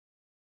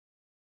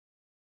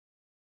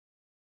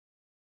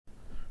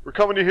We're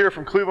coming to you here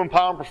from Cleveland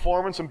Power and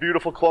Performance in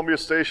beautiful Columbia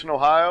Station,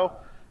 Ohio.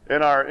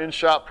 And our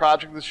in-shop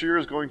project this year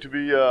is going to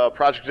be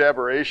Project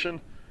Aberration.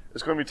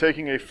 It's going to be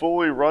taking a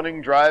fully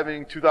running,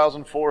 driving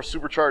 2004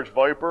 supercharged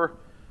Viper,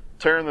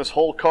 tearing this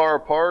whole car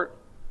apart,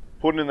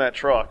 putting it in that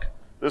truck.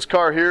 This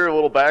car here, a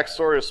little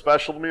backstory, is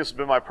special to me. It's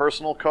been my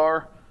personal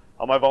car.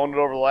 I've owned it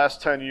over the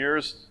last 10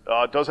 years.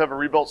 It does have a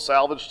rebuilt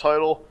salvage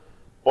title.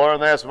 But other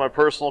than that, it's my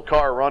personal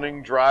car,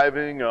 running,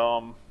 driving,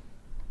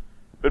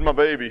 been my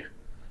baby.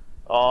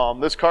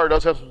 This car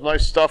does have some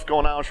nice stuff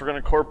going on, which we're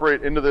going to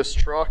incorporate into this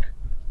truck.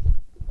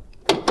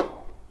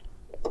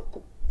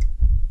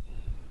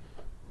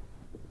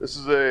 This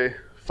is a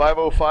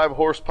 505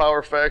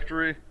 horsepower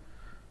factory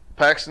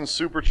Paxton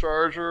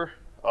supercharger,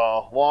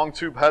 long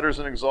tube headers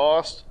and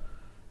exhaust.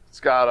 It's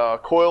got a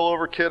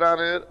coilover kit on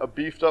it, a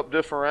beefed up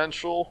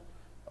differential,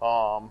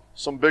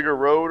 some bigger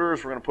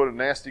rotors. We're going to put a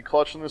nasty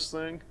clutch in this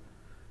thing.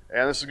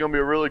 And this is going to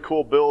be a really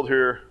cool build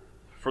here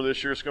for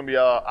this year. It's going to be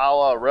a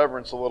la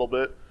Reverence a little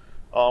bit.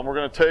 We're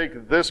going to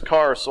take this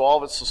car, so all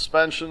of its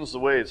suspensions, the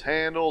way it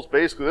handles,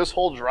 basically this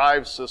whole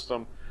drive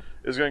system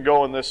is going to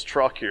go in this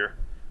truck here.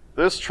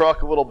 This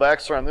truck, a little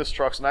backstory on this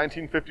truck, is a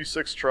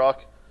 1956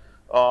 truck.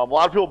 A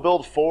lot of people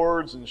build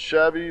Fords and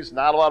Chevys.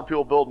 Not a lot of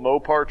people build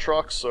Mopar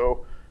trucks,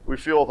 so we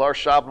feel with our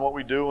shop and what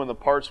we do and the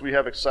parts we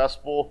have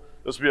accessible,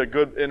 this would be a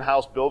good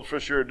in-house build for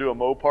this year to do a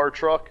Mopar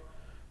truck.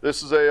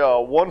 This is a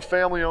one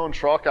family-owned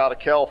truck out of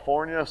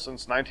California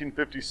since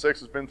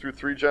 1956. It's been through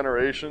 3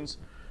 generations.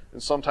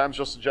 And sometimes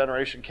just a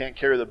generation can't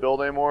carry the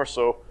build anymore,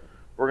 so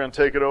we're going to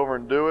take it over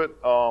and do it.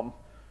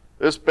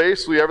 This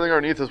basically, everything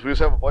underneath this, we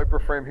just have a Viper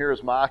frame here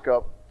as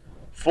mock-up.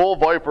 Full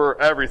Viper,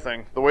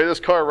 everything. The way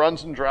this car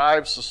runs and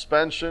drives,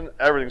 suspension,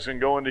 everything's going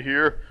to go into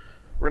here.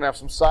 We're going to have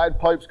some side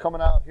pipes coming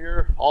out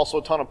here. Also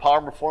a ton of power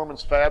and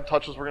performance fab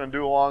touches we're going to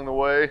do along the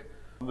way.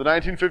 The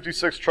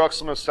 1956 truck,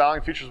 some of the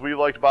styling features we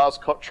liked about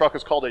this truck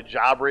is called a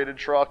job-rated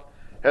truck.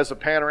 It has a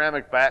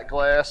panoramic back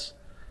glass,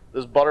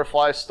 this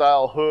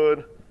butterfly-style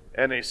hood,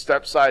 and a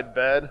step-side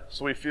bed.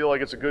 So we feel like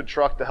it's a good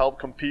truck to help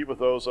compete with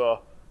those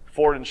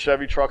Ford and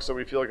Chevy trucks that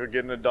we feel like are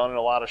getting it done in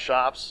a lot of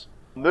shops.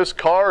 This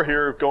car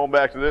here, going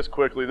back to this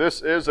quickly,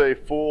 this is a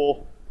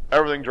full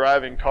everything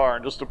driving car,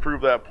 and just to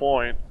prove that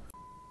point,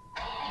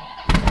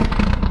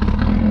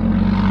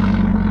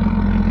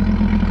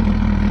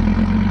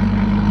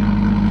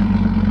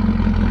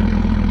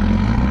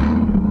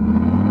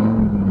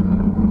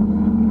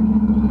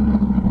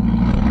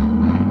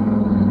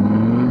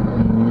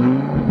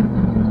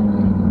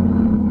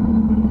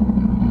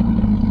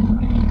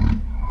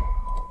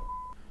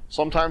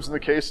 sometimes in the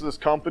case of this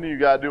company, you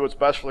got to do what's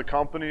best for the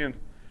company, and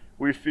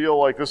we feel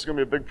like this is going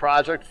to be a big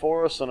project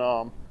for us.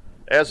 And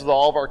as with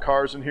all of our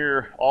cars in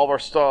here, all of our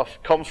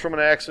stuff comes from an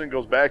accident,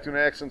 goes back to an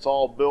accident, it's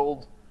all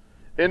build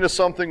into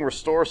something,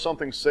 restore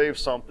something, save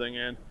something.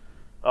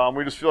 And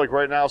we just feel like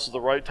right now this is the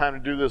right time to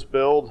do this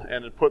build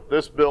and to put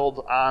this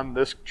build on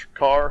this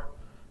car.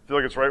 I feel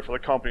like it's right for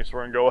the company, so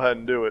we're going to go ahead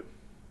and do it.